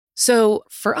So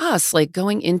for us, like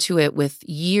going into it with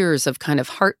years of kind of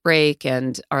heartbreak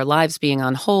and our lives being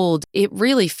on hold, it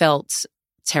really felt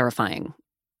terrifying.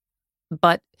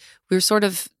 But we were sort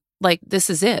of like,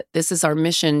 this is it. This is our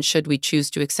mission, should we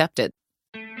choose to accept it.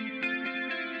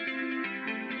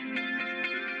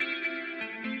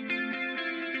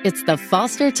 It's the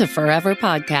Foster to Forever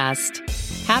podcast.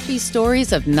 Happy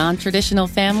stories of non-traditional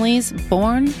families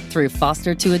born through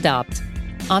foster to adopt.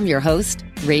 I'm your host,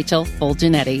 Rachel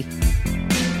Fulginetti.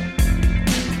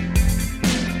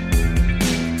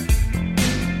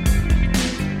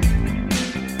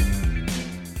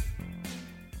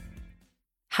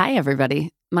 Hi,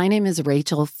 everybody. My name is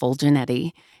Rachel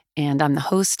Fulginetti, and I'm the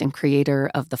host and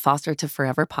creator of the Foster to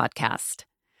Forever podcast.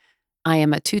 I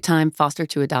am a two-time foster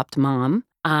to adopt mom.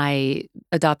 I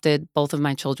adopted both of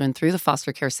my children through the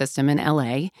foster care system in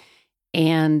LA,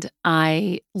 and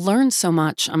I learned so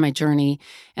much on my journey,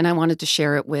 and I wanted to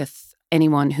share it with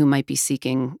anyone who might be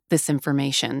seeking this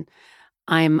information.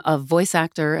 I'm a voice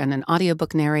actor and an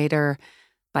audiobook narrator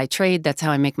by trade. That's how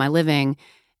I make my living.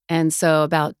 And so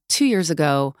about 2 years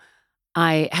ago,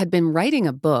 I had been writing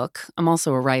a book. I'm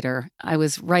also a writer. I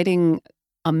was writing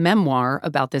a memoir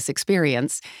about this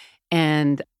experience,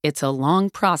 and it's a long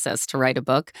process to write a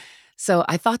book. So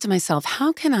I thought to myself,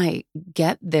 how can I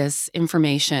get this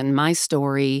information, my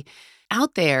story,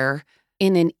 out there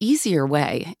in an easier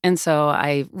way? And so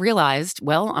I realized,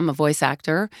 well, I'm a voice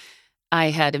actor. I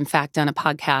had, in fact, done a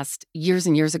podcast years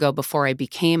and years ago before I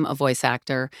became a voice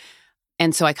actor.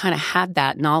 And so I kind of had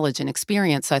that knowledge and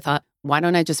experience. So I thought, why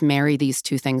don't I just marry these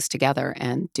two things together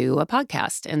and do a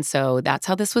podcast? And so that's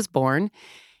how this was born.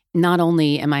 Not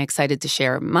only am I excited to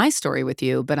share my story with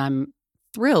you, but I'm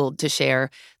thrilled to share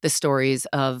the stories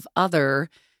of other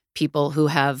people who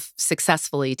have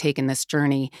successfully taken this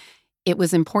journey. It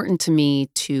was important to me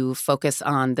to focus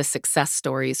on the success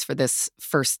stories for this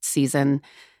first season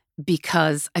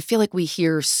because I feel like we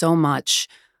hear so much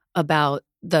about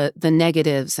the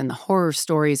negatives and the horror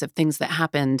stories of things that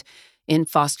happened in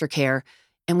foster care.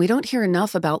 And we don't hear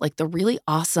enough about like the really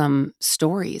awesome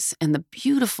stories and the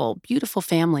beautiful, beautiful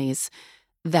families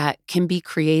that can be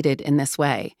created in this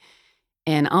way.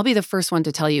 And I'll be the first one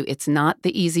to tell you it's not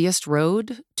the easiest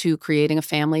road to creating a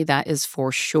family, that is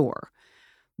for sure.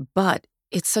 But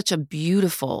it's such a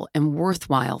beautiful and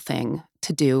worthwhile thing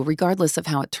to do, regardless of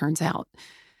how it turns out.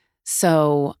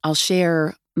 So I'll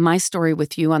share my story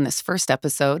with you on this first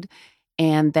episode.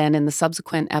 And then in the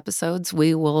subsequent episodes,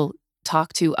 we will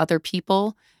talk to other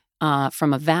people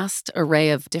from a vast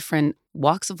array of different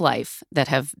walks of life that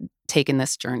have taken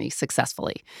this journey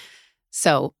successfully.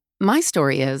 So my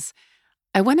story is,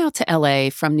 I went out to LA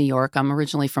from New York. I'm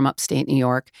originally from upstate New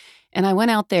York. And I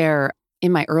went out there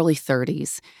in my early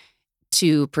 30s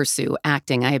to pursue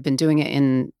acting. I had been doing it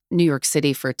in New York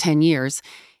City for 10 years.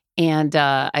 And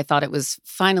I thought it was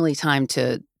finally time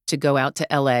to go out to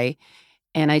LA.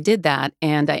 And I did that,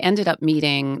 and I ended up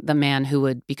meeting the man who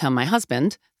would become my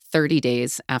husband 30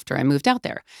 days after I moved out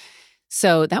there.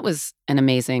 So that was an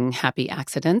amazing, happy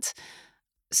accident.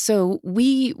 So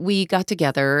we got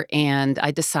together, and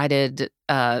I decided,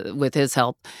 with his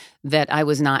help, that I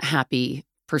was not happy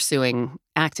pursuing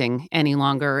acting any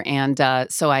longer. And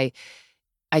so I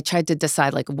tried to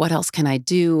decide, like, what else can I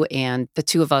do? And the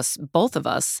two of us, both of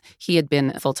us, he had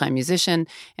been a full-time musician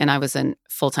and I was a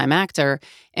full-time actor.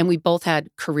 And we both had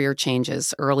career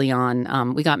changes early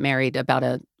on. We got married about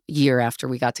a year after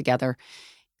we got together.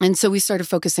 And so we started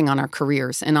focusing on our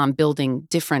careers and on building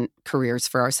different careers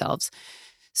for ourselves.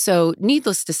 So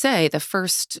needless to say, the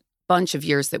first bunch of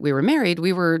years that we were married,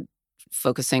 we were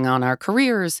focusing on our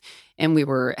careers and we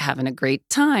were having a great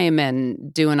time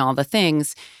and doing all the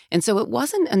things. And so it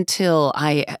wasn't until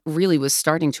I really was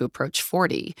starting to approach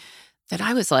 40 that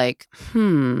I was like,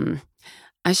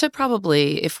 I should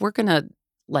probably, if we're going to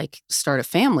like start a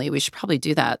family, we should probably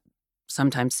do that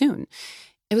sometime soon.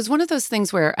 It was one of those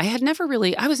things where I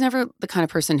was never the kind of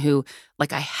person who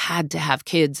like I had to have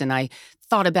kids and I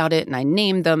thought about it and I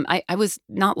named them. I was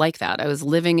not like that. I was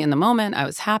living in the moment. I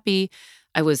was happy.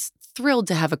 I was thrilled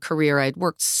to have a career. I'd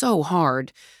worked so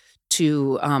hard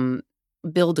to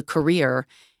build a career,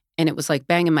 and it was like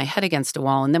banging my head against a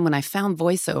wall. And then when I found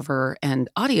voiceover and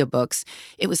audiobooks,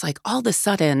 it was like all of a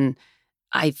sudden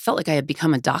I felt like I had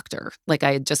become a doctor. Like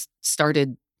I had just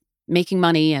started making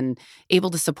money and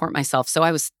able to support myself. So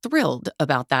I was thrilled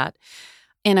about that.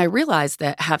 And I realized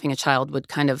that having a child would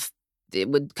kind of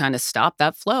stop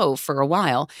that flow for a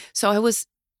while. So I was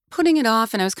putting it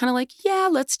off and I was kind of like, yeah,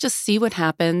 let's just see what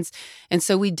happens. And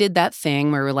so we did that thing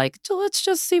where we're like, let's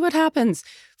just see what happens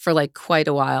for like quite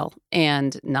a while,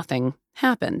 and nothing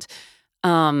happened.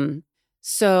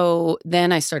 So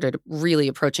then I started really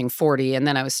approaching 40, and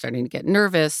then I was starting to get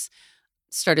nervous,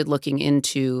 started looking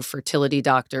into fertility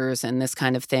doctors and this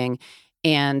kind of thing.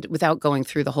 And without going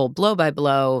through the whole blow by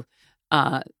blow,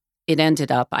 uh, it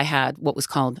ended up I had what was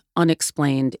called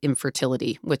unexplained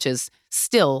infertility, which is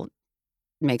still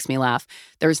makes me laugh.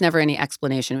 There was never any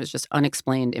explanation. It was just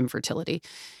unexplained infertility.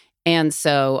 And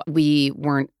so we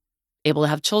weren't able to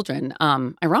have children.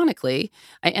 Ironically,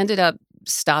 I ended up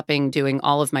stopping doing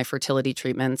all of my fertility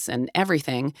treatments and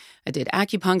everything. I did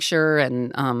acupuncture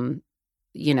and,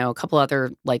 a couple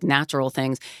other like natural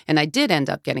things. And I did end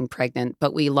up getting pregnant,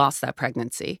 but we lost that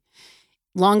pregnancy.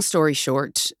 Long story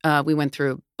short, we went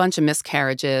through a bunch of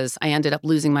miscarriages. I ended up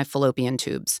losing my fallopian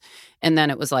tubes. And then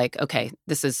it was like, okay,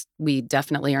 we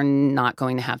definitely are not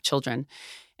going to have children.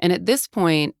 And at this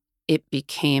point, it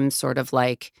became sort of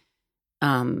like,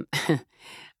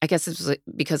 I guess it was like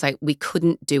because we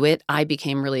couldn't do it. I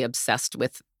became really obsessed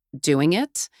with doing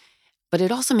it. But it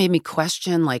also made me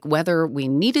question like whether we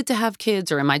needed to have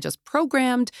kids or am I just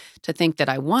programmed to think that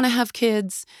I want to have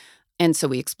kids? And so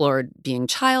we explored being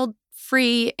child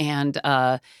free. And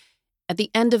at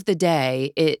the end of the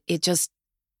day,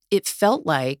 it felt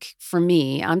like for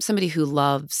me, I'm somebody who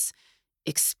loves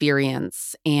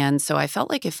experience. And so I felt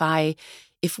like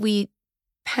if we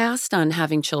passed on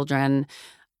having children,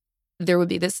 there would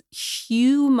be this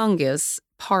humongous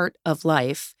part of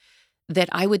life that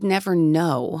I would never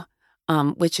know,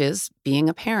 which is being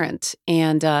a parent.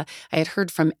 And I had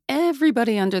heard from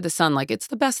everybody under the sun, like, it's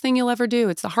the best thing you'll ever do.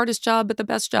 It's the hardest job, but the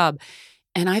best job.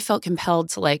 And I felt compelled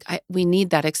to we need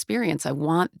that experience. I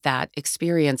want that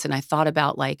experience. And I thought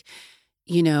about right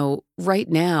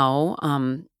now,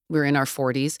 we're in our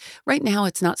 40s. Right now,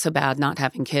 it's not so bad not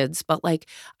having kids, but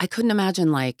I couldn't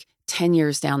imagine 10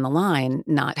 years down the line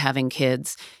not having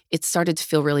kids. It started to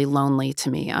feel really lonely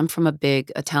to me. I'm from a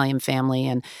big Italian family,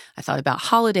 and I thought about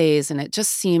holidays, and it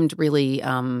just seemed really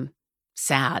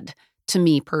sad to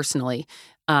me personally.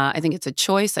 I think it's a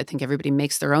choice. I think everybody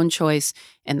makes their own choice,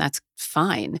 and that's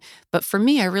fine. But for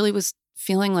me, I really was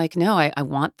feeling like, no, I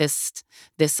want this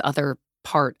other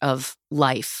part of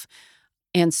life.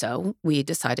 And so we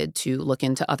decided to look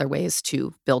into other ways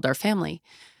to build our family.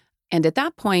 And at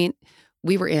that point,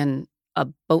 we were in a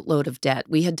boatload of debt.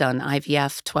 We had done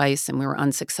IVF twice and we were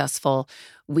unsuccessful.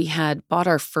 We had bought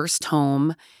our first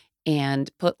home and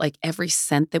put every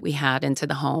cent that we had into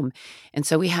the home. And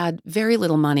so we had very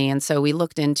little money. And so we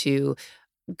looked into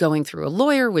going through a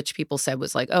lawyer, which people said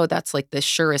was oh, that's the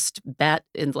surest bet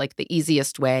and the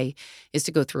easiest way is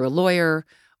to go through a lawyer.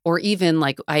 Or even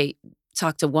I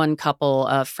talked to one couple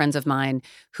of friends of mine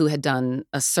who had done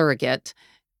a surrogate.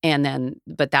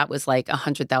 But that was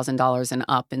 $100,000 and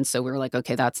up. And so we were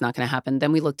okay, that's not going to happen.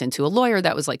 Then we looked into a lawyer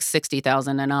that was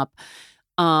 $60,000 and up.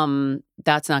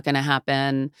 That's not going to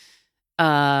happen.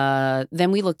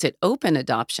 Then we looked at open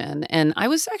adoption. And I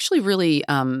was actually really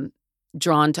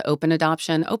drawn to open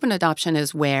adoption. Open adoption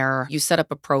is where you set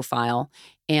up a profile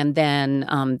and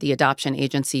then the adoption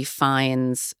agency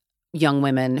finds young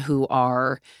women who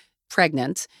are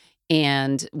pregnant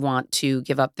and want to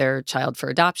give up their child for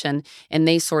adoption. And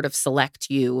they sort of select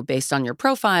you based on your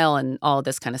profile and all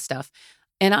this kind of stuff.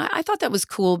 And I thought that was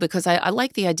cool because I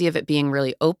like the idea of it being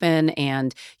really open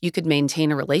and you could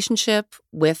maintain a relationship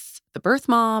with the birth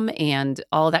mom and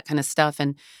all that kind of stuff.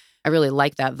 And I really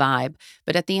like that vibe.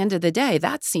 But at the end of the day,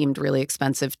 that seemed really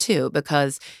expensive too,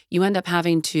 because you end up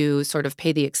having to sort of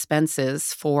pay the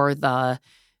expenses for the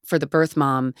birth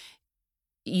mom,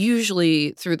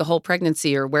 usually through the whole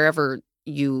pregnancy or wherever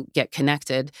you get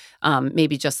connected,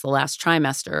 maybe just the last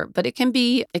trimester, but it can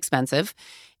be expensive.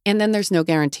 And then there's no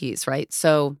guarantees, right?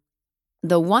 So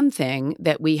the one thing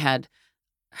that we had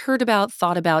heard about,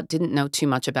 thought about, didn't know too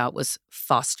much about was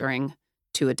fostering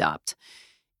to adopt.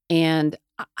 And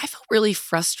I felt really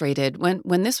frustrated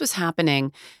when this was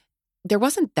happening. There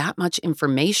wasn't that much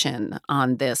information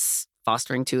on this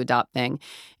fostering to adopt thing.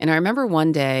 And I remember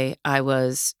one day I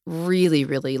was really,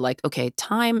 really okay,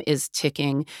 time is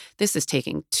ticking. This is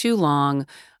taking too long.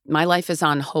 My life is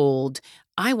on hold.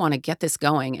 I want to get this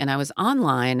going. And I was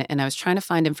online and I was trying to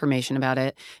find information about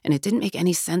it. And it didn't make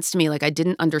any sense to me. I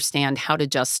didn't understand how to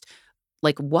just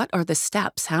what are the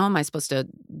steps? How am I supposed to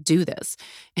do this?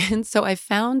 And so I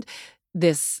found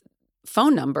this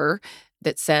phone number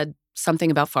that said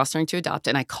something about fostering to adopt.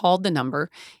 And I called the number.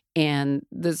 And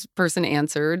this person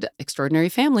answered, "Extraordinary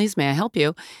Families, may I help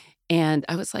you?" And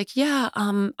I was yeah,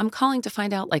 I'm calling to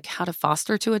find out how to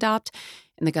foster to adopt.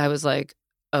 And the guy was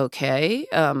okay,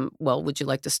 well, would you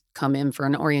like to come in for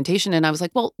an orientation? And I was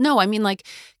well, no, I mean,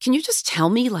 can you just tell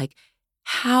me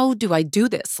how do I do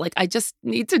this? Like, I just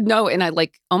need to know. And I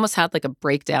like almost had like a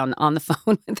breakdown on the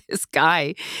phone with this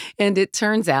guy. And it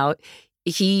turns out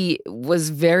he was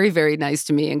very, very nice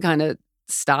to me and kind of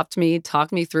stopped me,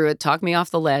 talked me through it, talked me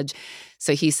off the ledge.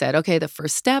 So he said, okay, the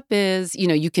first step is,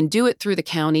 you can do it through the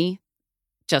county,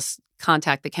 just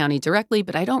contact the county directly,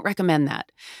 but I don't recommend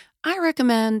that. I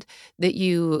recommend that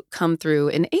you come through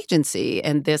an agency,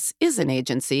 and this is an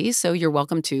agency, so you're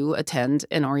welcome to attend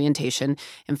an orientation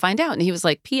and find out. And he was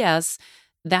like, P.S.,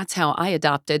 that's how I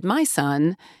adopted my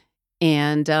son.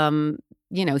 And,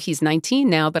 he's 19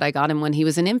 now, but I got him when he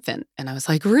was an infant. And I was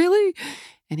like, really?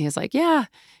 And he was like, yeah.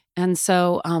 And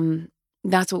so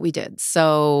that's what we did.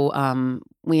 So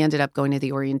we ended up going to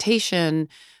the orientation.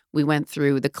 We went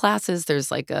through the classes. There's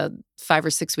like 5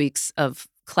 or 6 weeks of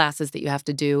classes that you have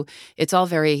to do. It's all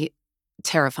very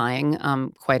terrifying,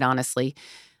 quite honestly,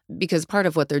 because part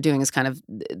of what they're doing is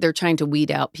they're trying to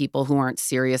weed out people who aren't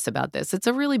serious about this. It's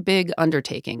a really big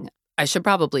undertaking. I should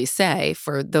probably say,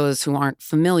 for those who aren't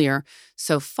familiar,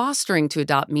 so fostering to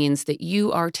adopt means that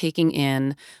you are taking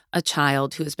in a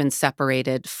child who has been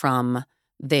separated from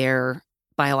their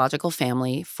biological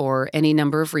family for any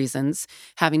number of reasons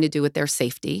having to do with their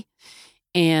safety.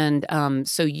 And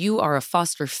so you are a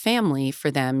foster family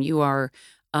for them. You are,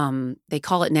 they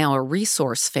call it now a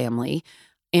resource family.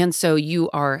 And so you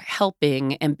are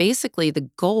helping. And basically, the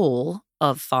goal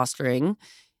of fostering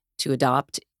to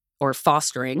adopt or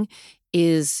fostering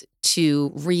is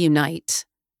to reunite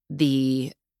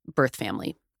the birth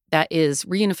family. That is,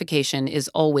 reunification is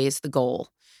always the goal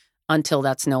until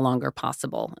that's no longer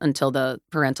possible, until the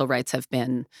parental rights have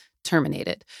been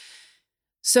terminated.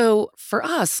 So for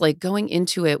us, like going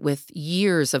into it with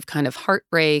years of kind of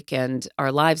heartbreak and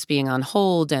our lives being on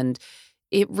hold, and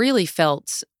it really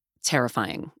felt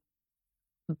terrifying.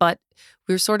 But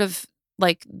we were sort of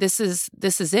like, this is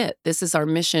it. This is our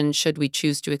mission should we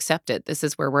choose to accept it. This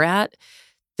is where we're at.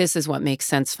 This is what makes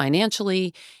sense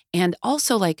financially. And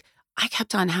also, like, I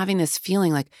kept on having this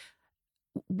feeling like,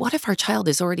 what if our child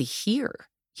is already here?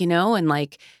 And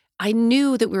like, I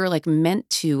knew that we were like meant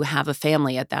to have a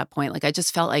family at that point. Like, I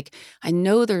just felt like I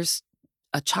know there's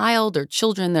a child or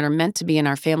children that are meant to be in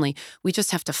our family. We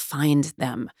just have to find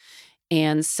them.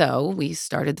 And so we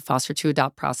started the foster to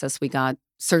adopt process. We got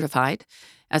certified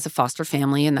as a foster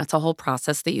family, and that's a whole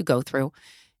process that you go through.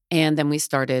 And then we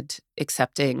started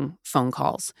accepting phone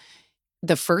calls.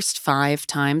 The first 5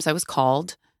 times I was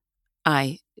called,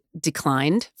 I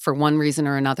declined for one reason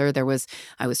or another.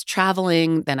 I was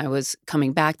traveling, then I was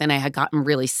coming back, then I had gotten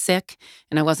really sick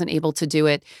and I wasn't able to do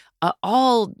it.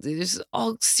 There's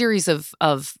all series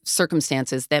of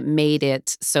circumstances that made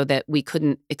it so that we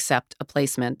couldn't accept a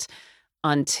placement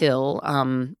until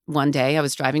one day I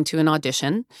was driving to an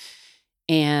audition,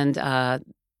 and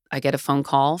I get a phone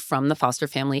call from the foster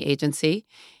family agency,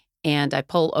 and I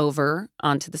pull over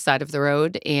onto the side of the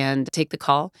road and take the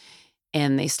call.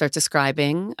 And they start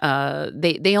describing.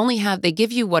 They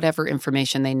give you whatever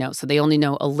information they know, so they only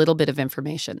know a little bit of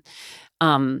information.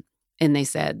 And they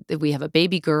said that we have a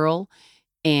baby girl,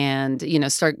 and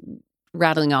start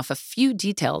rattling off a few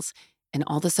details. And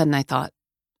all of a sudden, I thought,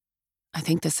 I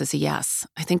think this is a yes.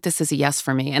 I think this is a yes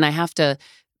for me. And I have to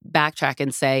backtrack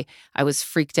and say I was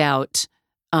freaked out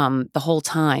the whole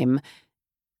time.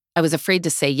 I was afraid to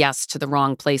say yes to the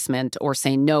wrong placement or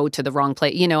say no to the wrong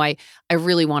place. I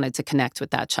really wanted to connect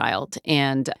with that child.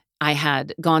 And I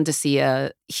had gone to see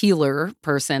a healer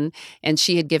person, and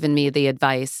she had given me the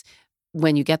advice,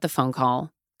 when you get the phone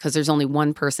call, because there's only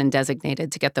one person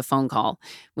designated to get the phone call.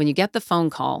 When you get the phone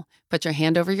call, put your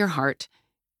hand over your heart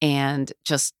and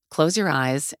just close your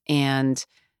eyes. And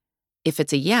if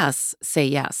it's a yes, say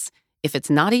yes. If it's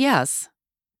not a yes,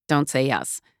 don't say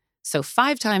yes. So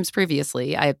 5 times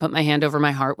previously, I had put my hand over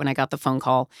my heart when I got the phone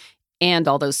call, and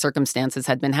all those circumstances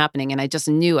had been happening. And I just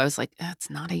knew, I was like, that's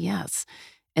not a yes.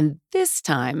 And this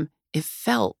time I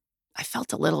felt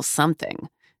a little something.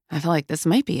 I felt like this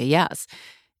might be a yes.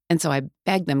 And so I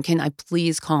begged them, can I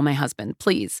please call my husband,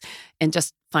 please, and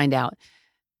just find out.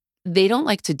 They don't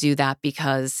like to do that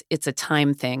because it's a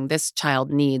time thing. This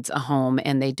child needs a home,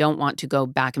 and they don't want to go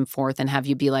back and forth and have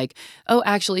you be like, oh,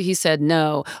 actually, he said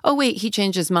no. Oh, wait, he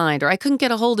changed his mind, or I couldn't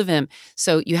get a hold of him.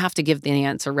 So you have to give the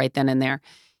answer right then and there.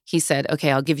 He said,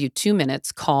 okay, I'll give you 2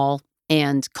 minutes, call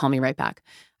me right back.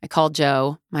 I called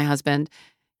Joe, my husband.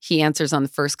 He answers on the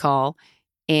first call,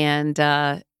 and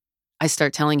I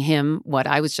start telling him what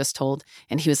I was just told.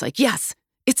 And he was like, yes,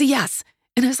 it's a yes.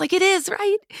 And I was like, it is,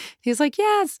 right? He was like,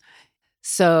 yes.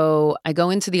 So I go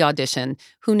into the audition.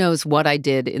 Who knows what I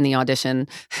did in the audition?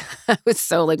 I was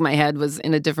so like, my head was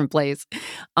in a different place.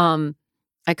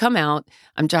 I come out,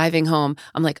 I'm driving home.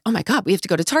 I'm like, oh my God, we have to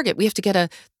go to Target. We have to get a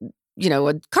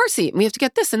car seat, and we have to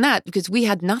get this and that because we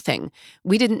had nothing.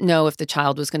 We didn't know if the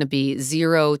child was going to be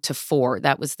 0 to 4.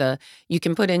 That was you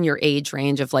can put in your age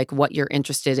range of like what you're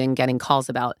interested in getting calls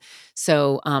about.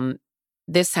 So,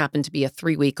 this happened to be a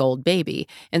 3-week-old baby.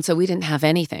 And so we didn't have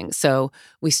anything. So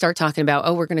we start talking about,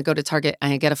 oh, we're going to go to Target.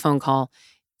 I get a phone call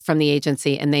from the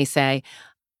agency and they say,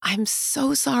 I'm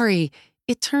so sorry.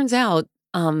 It turns out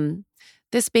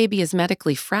this baby is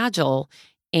medically fragile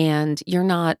and you're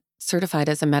not certified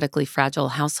as a medically fragile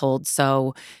household.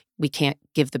 So we can't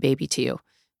give the baby to you.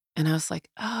 And I was like,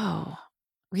 oh,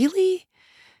 really?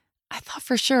 I thought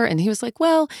for sure. And he was like,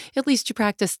 well, at least you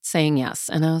practiced saying yes.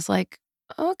 And I was like,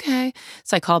 okay.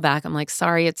 So I call back. I'm like,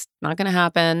 sorry, it's not going to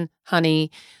happen,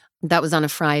 honey. That was on a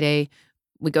Friday.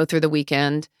 We go through the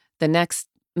weekend. The next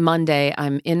Monday,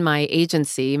 I'm in my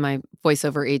agency, my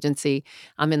voiceover agency.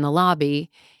 I'm in the lobby.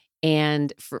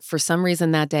 And for some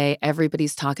reason that day,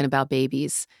 everybody's talking about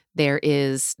babies. There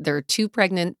are 2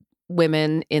 pregnant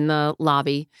women in the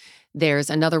lobby. There's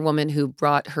another woman who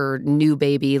brought her new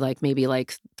baby, maybe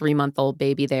 3-month-old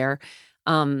baby there.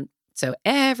 So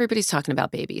everybody's talking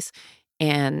about babies.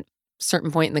 And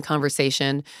certain point in the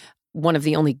conversation, one of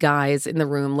the only guys in the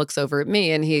room looks over at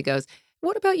me and he goes,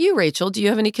 what about you, Rachel? Do you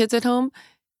have any kids at home?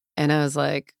 And I was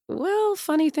like, well,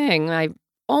 funny thing, I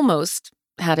almost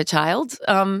had a child.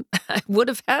 I would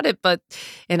have had it,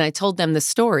 and I told them the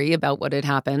story about what had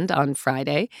happened on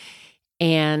Friday.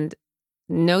 And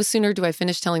no sooner do I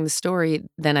finish telling the story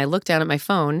than I look down at my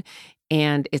phone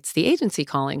and it's the agency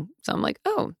calling. So I'm like,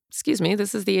 oh, excuse me,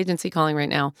 this is the agency calling right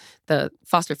now, the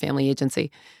foster family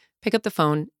agency. Pick up the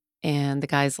phone and the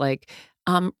guy's like,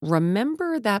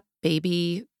 remember that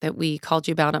baby that we called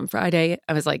you about on Friday?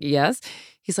 I was like, yes.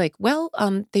 He's like, well,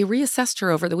 they reassessed her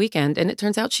over the weekend and it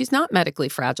turns out she's not medically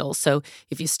fragile. So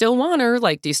if you still want her,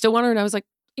 do you still want her? And I was like,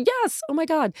 yes. Oh my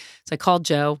God. So I called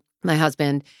Joe, my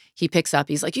husband. He picks up.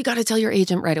 He's like, you got to tell your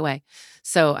agent right away.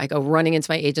 So I go running into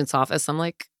my agent's office. I'm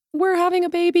like, we're having a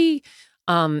baby.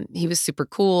 He was super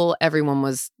cool. Everyone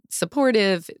was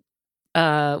supportive.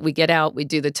 We get out, we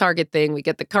do the Target thing, we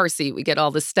get the car seat, we get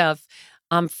all the stuff.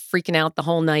 I'm freaking out the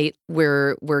whole night.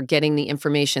 We're getting the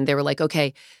information. They were like,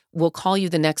 okay, we'll call you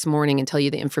the next morning and tell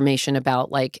you the information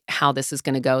about how this is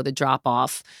going to go, the drop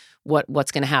off,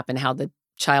 what's going to happen, how the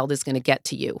child is going to get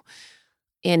to you.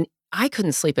 And I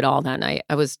couldn't sleep at all that night.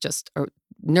 I was just a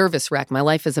nervous wreck. My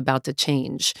life is about to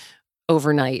change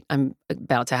overnight. I'm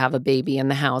about to have a baby in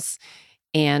the house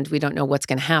and we don't know what's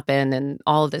going to happen and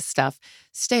all of this stuff.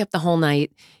 Stay up the whole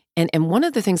night. And one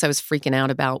of the things I was freaking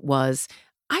out about was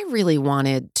I really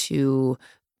wanted to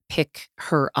pick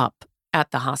her up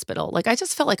at the hospital. I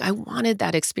just felt like I wanted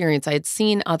that experience. I had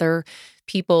seen other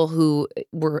people who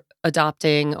were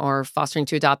adopting or fostering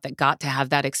to adopt that got to have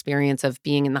that experience of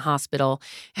being in the hospital.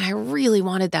 And I really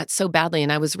wanted that so badly.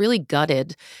 And I was really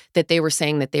gutted that they were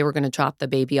saying that they were going to drop the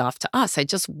baby off to us. I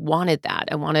just wanted that.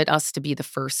 I wanted us to be the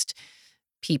first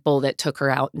people that took her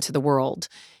out into the world.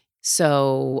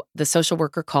 So the social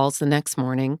worker calls the next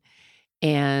morning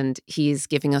and he's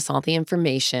giving us all the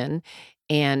information.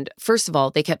 And first of all,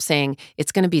 they kept saying,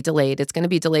 it's going to be delayed. It's going to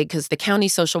be delayed because the county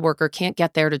social worker can't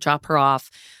get there to drop her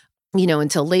off,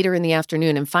 until later in the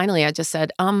afternoon. And finally, I just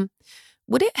said,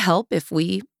 would it help if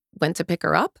we went to pick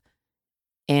her up?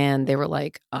 And they were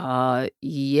like, yeah,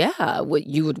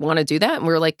 you would want to do that? And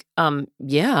we were like,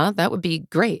 yeah, that would be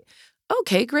great.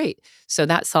 Okay, great. So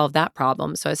that solved that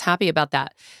problem. So I was happy about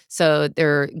that. So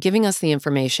they're giving us the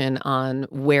information on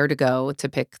where to go to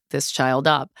pick this child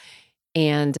up.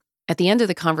 And at the end of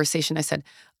the conversation, I said,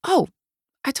 oh,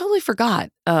 I totally forgot.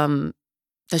 Does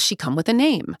she come with a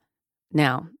name?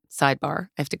 Now, sidebar,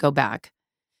 I have to go back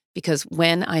because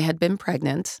when I had been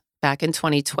pregnant back in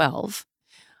 2012,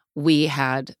 we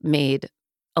had made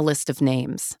a list of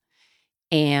names.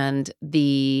 And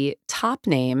the top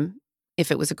name, if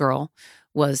it was a girl,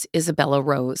 was Isabella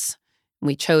Rose.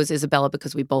 We chose Isabella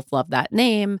because we both love that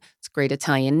name. It's a great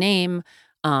Italian name.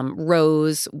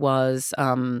 Rose was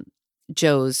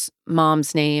Joe's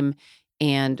mom's name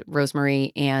and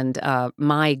Rosemary. And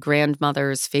my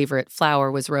grandmother's favorite flower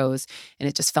was Rose. And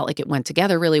it just felt like it went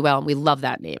together really well. And we love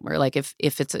that name. We're like, if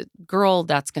it's a girl,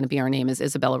 that's going to be our name is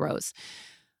Isabella Rose.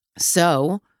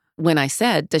 So when I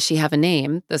said, does she have a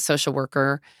name? The social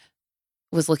worker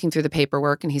was looking through the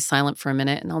paperwork and he's silent for a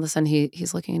minute. And all of a sudden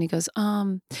he's looking and he goes,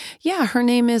 yeah, her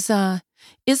name is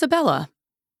Isabella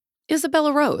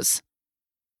Rose.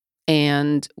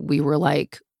 And we were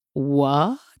like,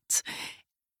 what?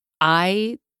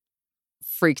 I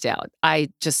freaked out. I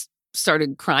just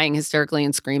started crying hysterically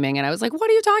and screaming. And I was like, what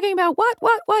are you talking about?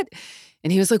 What?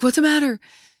 And he was like, what's the matter?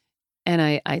 And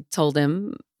I told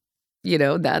him,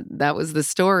 that was the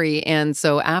story. And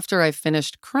so after I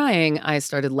finished crying, I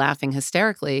started laughing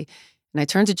hysterically. And I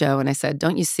turned to Joe and I said,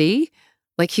 "Don't you see?"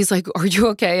 Like, he's like, "Are you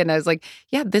okay?" And I was like,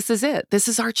 "Yeah, this is it. This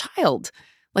is our child."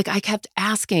 Like, I kept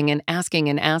asking and asking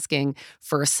and asking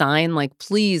for a sign, like,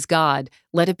 "Please, God,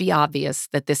 let it be obvious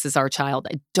that this is our child.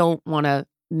 I don't want to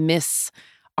miss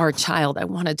our child. I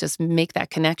want to just make that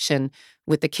connection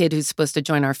with the kid who's supposed to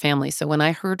join our family." So when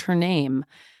I heard her name,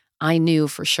 I knew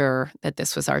for sure that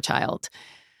this was our child.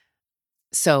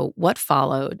 So what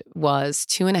followed was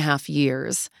 2.5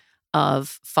 years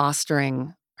of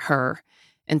fostering her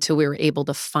until we were able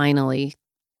to finally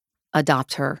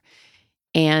adopt her.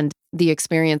 And the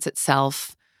experience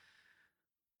itself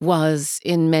was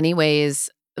in many ways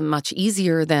much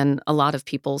easier than a lot of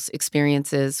people's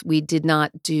experiences. We did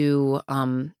not do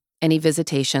any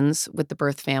visitations with the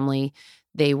birth family.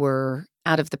 They were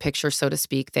out of the picture, so to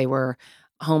speak. They were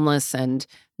homeless and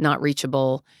not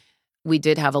reachable. We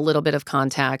did have a little bit of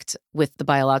contact with the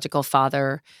biological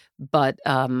father, but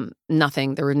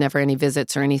nothing. There were never any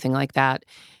visits or anything like that.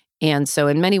 And so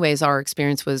in many ways, our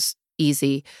experience was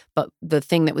easy. But the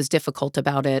thing that was difficult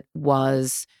about it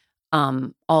was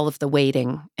all of the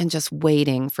waiting and just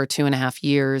waiting for 2.5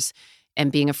 years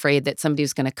and being afraid that somebody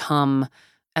was going to come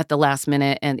at the last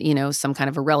minute and, some kind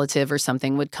of a relative or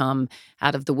something would come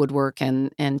out of the woodwork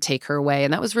and take her away.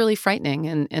 And that was really frightening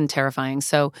and terrifying.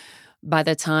 So by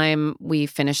the time we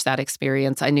finished that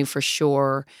experience, I knew for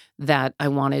sure that I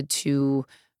wanted to,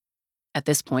 at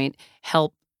this point,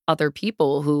 help other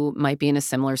people who might be in a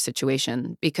similar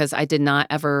situation because I did not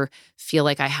ever feel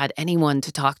like I had anyone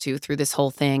to talk to through this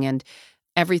whole thing. And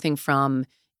everything from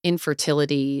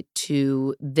infertility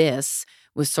to this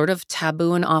was sort of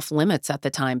taboo and off limits at the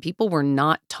time. People were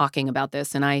not talking about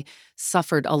this. And I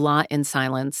suffered a lot in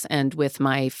silence and with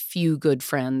my few good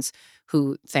friends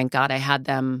who, thank God, I had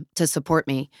them to support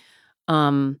me.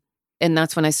 And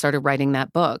that's when I started writing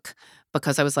that book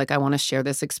because I was like, I want to share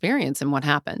this experience and what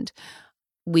happened.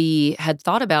 We had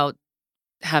thought about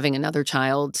having another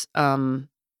child,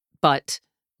 but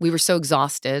we were so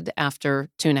exhausted after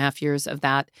 2.5 years of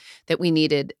that we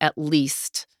needed at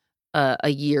least a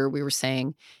year, we were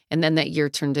saying. And then that year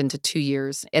turned into 2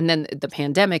 years. And then the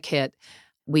pandemic hit.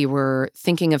 We were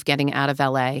thinking of getting out of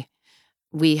LA.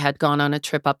 We had gone on a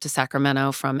trip up to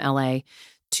Sacramento from LA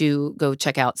to go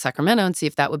check out Sacramento and see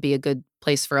if that would be a good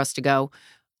place for us to go.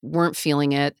 Weren't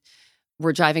feeling it.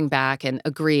 We're driving back and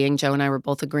agreeing. Joe and I were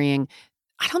both agreeing.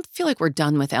 I don't feel like we're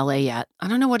done with LA yet. I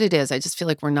don't know what it is. I just feel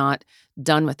like we're not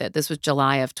done with it. This was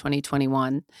July of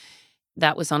 2021.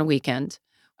 That was on a weekend.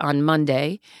 On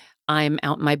Monday, I'm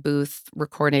out in my booth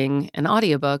recording an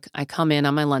audiobook. I come in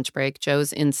on my lunch break.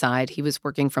 Joe's inside. He was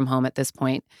working from home at this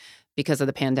point because of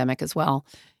the pandemic as well.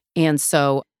 And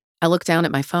so I look down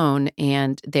at my phone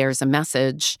and there's a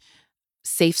message,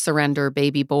 safe surrender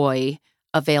baby boy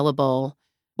available,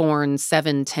 born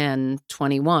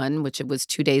 7/10/21, which it was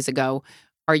 2 days ago.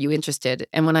 Are you interested?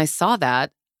 And when I saw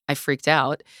that, I freaked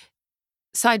out.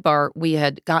 Sidebar, we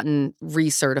had gotten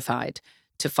recertified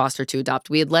to foster to adopt.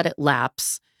 We had let it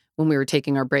lapse when we were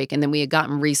taking our break, and then we had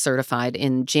gotten recertified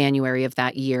in January of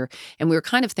that year. And we were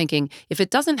kind of thinking, if it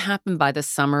doesn't happen by the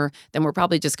summer, then we're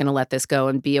probably just going to let this go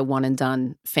and be a one and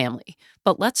done family.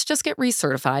 But let's just get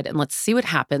recertified and let's see what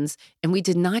happens. And we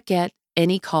did not get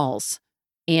any calls.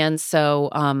 And so,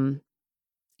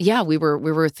 yeah, we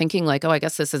were thinking like, oh, I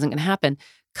guess this isn't going to happen.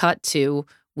 Cut to,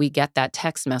 we get that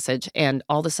text message, and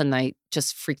all of a sudden I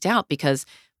just freaked out because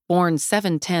born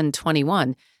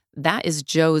 7/10/21, that is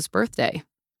Joe's birthday.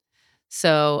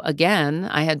 So again,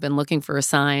 I had been looking for a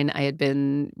sign. I had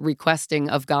been requesting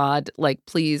of God, like,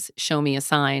 please show me a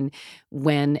sign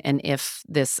when and if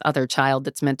this other child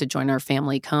that's meant to join our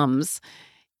family comes.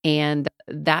 And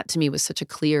that to me was such a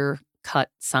clear cut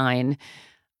sign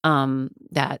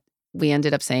that we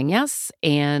ended up saying yes.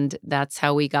 And that's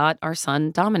how we got our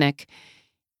son, Dominic.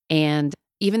 And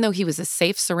even though he was a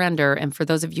safe surrender, and for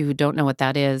those of you who don't know what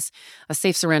that is, a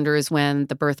safe surrender is when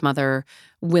the birth mother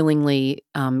willingly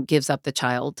gives up the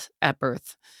child at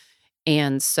birth.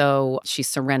 And so she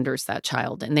surrenders that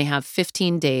child, and they have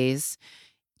 15 days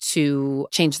to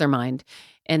change their mind.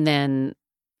 And then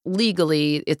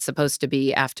legally, it's supposed to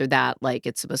be after that, like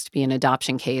it's supposed to be an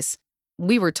adoption case.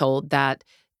 We were told that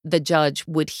the judge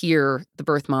would hear the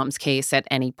birth mom's case at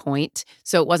any point.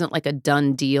 So it wasn't like a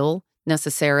done deal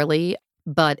necessarily.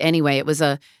 But anyway, it was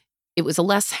a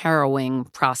less harrowing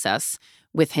process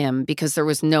with him because there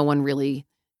was no one really,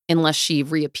 unless she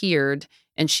reappeared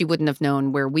and she wouldn't have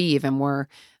known where we even were.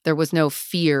 There was no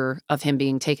fear of him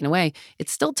being taken away. It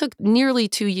still took nearly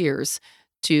 2 years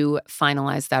to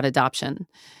finalize that adoption.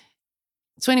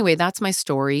 So anyway, that's my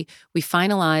story. We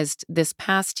finalized this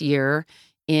past year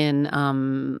in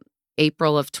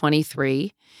April of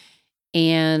 23.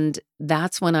 And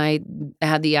that's when I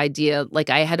had the idea, like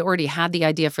I had already had the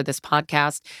idea for this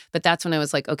podcast, but that's when I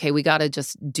was like, okay, we got to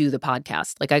just do the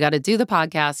podcast. Like I got to do the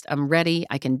podcast. I'm ready.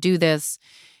 I can do this.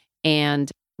 And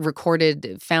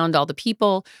found all the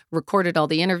people, recorded all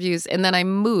the interviews, and then I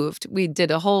moved. We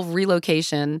did a whole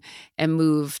relocation and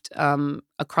moved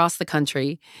across the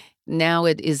country. Now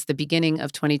it is the beginning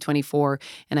of 2024,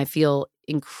 and I feel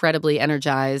incredibly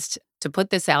energized to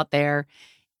put this out there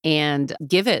and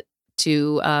give it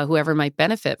to whoever might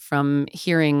benefit from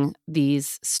hearing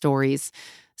these stories.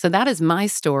 So that is my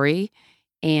story.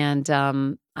 And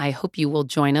I hope you will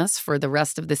join us for the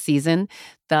rest of the season.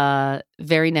 The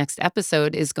very next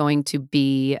episode is going to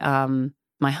be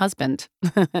my husband.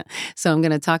 So I'm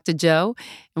going to talk to Joe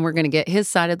and we're going to get his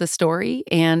side of the story.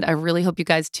 And I really hope you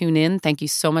guys tune in. Thank you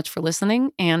so much for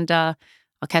listening. And I'll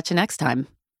catch you next time.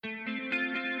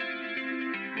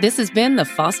 This has been the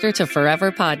Foster to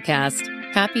Forever podcast.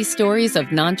 Happy stories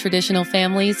of non-traditional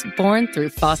families born through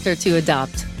foster to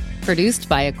adopt. Produced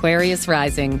by Aquarius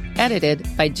Rising. Edited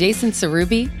by Jason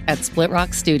Cerubi at Split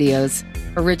Rock Studios.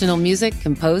 Original music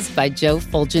composed by Joe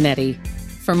Fulginetti.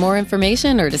 For more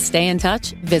information or to stay in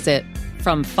touch, visit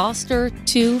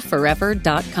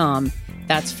FromFoster2Forever.com.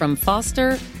 That's from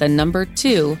Foster, the number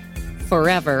 2,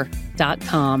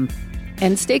 forever.com.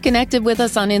 And stay connected with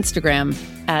us on Instagram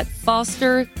at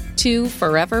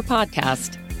Foster2Forever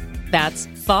Podcast. That's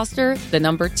Foster, the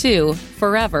number 2,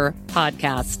 Forever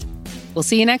Podcast. We'll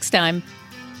see you next time.